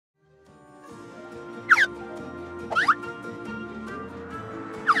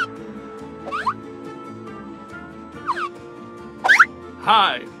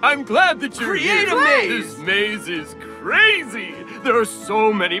Hi, I'm glad that you're Create here. a maze! This maze is crazy. There are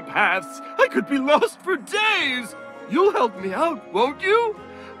so many paths. I could be lost for days. You'll help me out, won't you?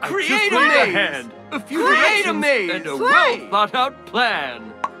 Create a need maze! a hand, a few Create a directions, maze! and a Play! well-thought-out plan.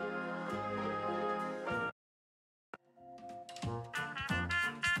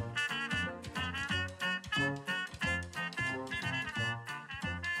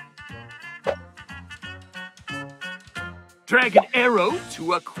 Drag an arrow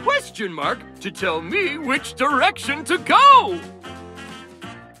to a question mark to tell me which direction to go.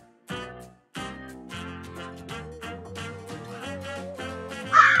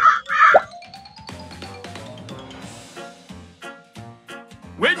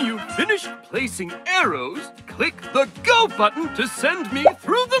 When you've finished placing arrows, click the Go button to send me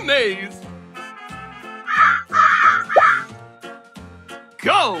through the maze.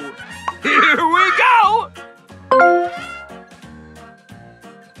 Go! Here we go!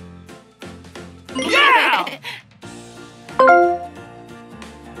 Yeah!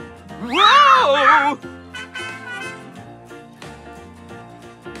 Whoa!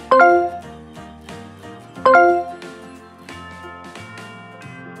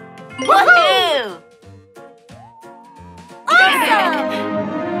 Woohoo!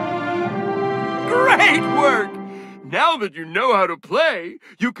 Great work! Now that you know how to play,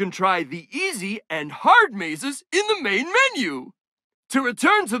 you can try the easy and hard mazes in the main menu. To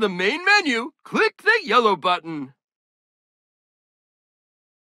return to the main menu, click the yellow button.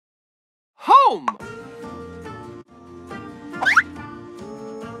 Home!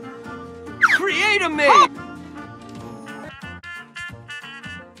 Create a maze!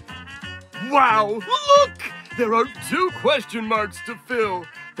 Wow, look! There are 2 question marks to fill.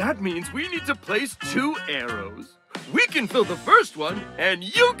 That means we need to place 2 arrows. We can fill the first one, and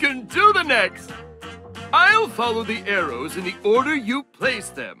you can do the next. I'll follow the arrows in the order you place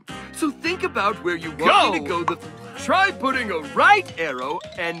them. So think about where you want me to go. Try putting a right arrow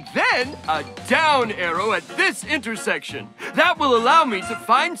and then a down arrow at this intersection. That will allow me to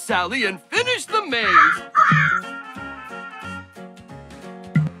find Sally and finish the maze.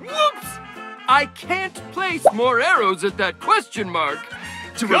 Whoops! I can't place more arrows at that question mark.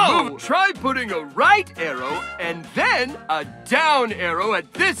 To remove, try putting a right arrow and then a down arrow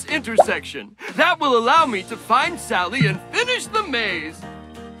at this intersection. That will allow me to find Sally and finish the maze.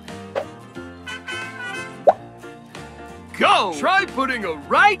 Go! Try putting a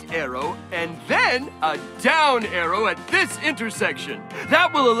right arrow and then a down arrow at this intersection.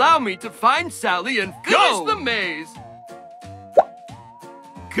 That will allow me to find Sally and finish the maze.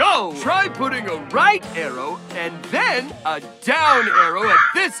 Go! Try putting a right arrow and then a down arrow at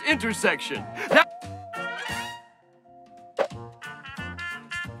this intersection.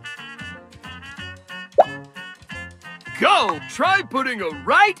 Go! Try putting a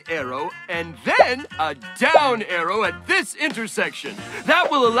right arrow and then a down arrow at this intersection. That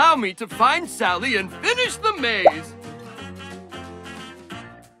will allow me to find Sally and finish the maze.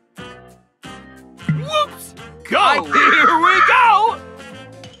 Whoops! Go! Here we go!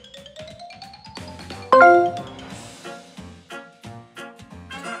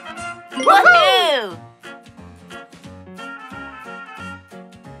 Woohoo!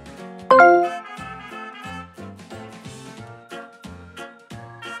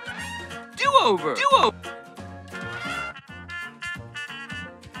 Do-over! Do-over!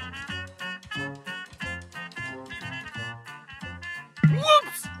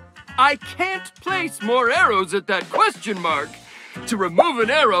 Whoops! I can't place more arrows at that question mark. To remove an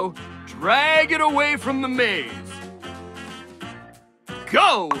arrow, drag it away from the maze.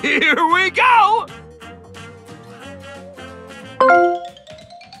 Go! Here we go!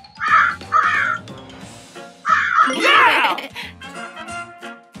 Yeah!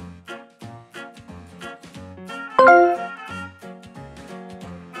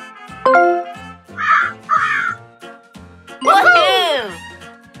 Woohoo!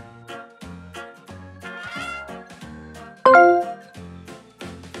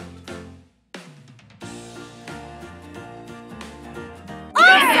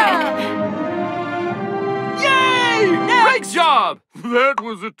 Yay! Great job! That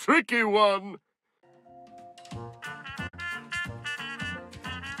was a tricky one.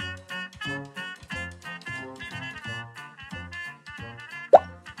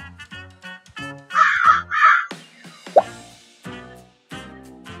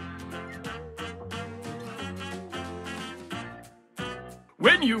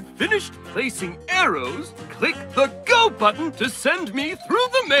 When you've finished placing arrows, click the Go button to send me through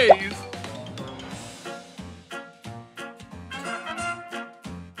the maze.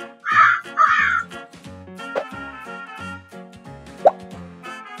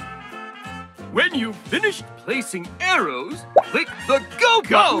 finished placing arrows, click the Go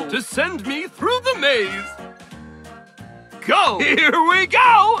button to send me through the maze. Go! Here we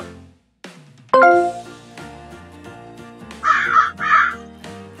go!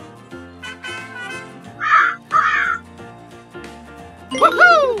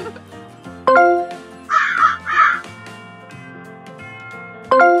 Woohoo!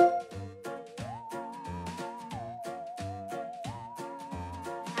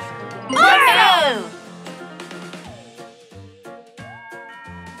 Woohoo!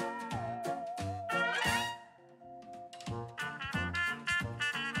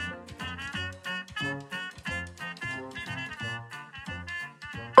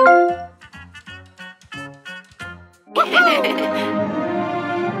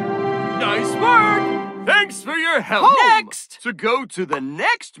 Nice work! Thanks for your help. Next! To go to the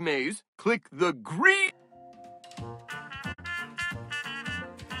next maze, click the green.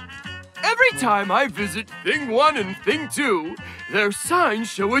 Every time I visit Thing 1 and Thing 2, their signs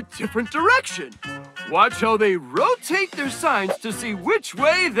show a different direction. Watch how they rotate their signs to see which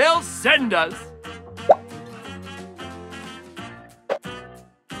way they'll send us.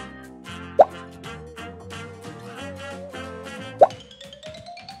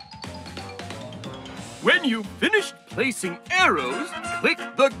 When you've finished placing arrows, click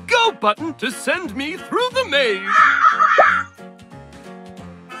the Go button to send me through the maze.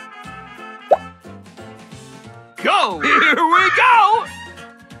 Go! Here we go!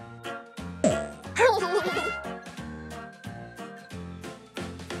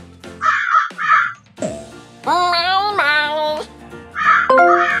 Meow, meow.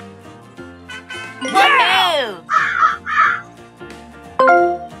 Yeah!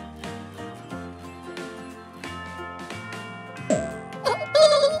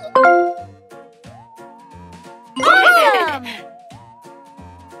 Woohoo! Awesome!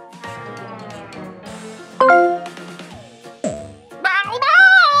 Bow,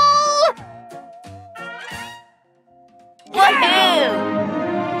 bow. Woohoo!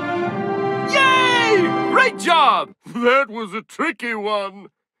 Yay! Great job! That was a tricky one.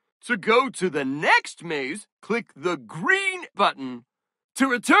 To go to the next maze, click the green button. To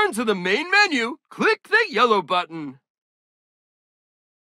return to the main menu, click the yellow button.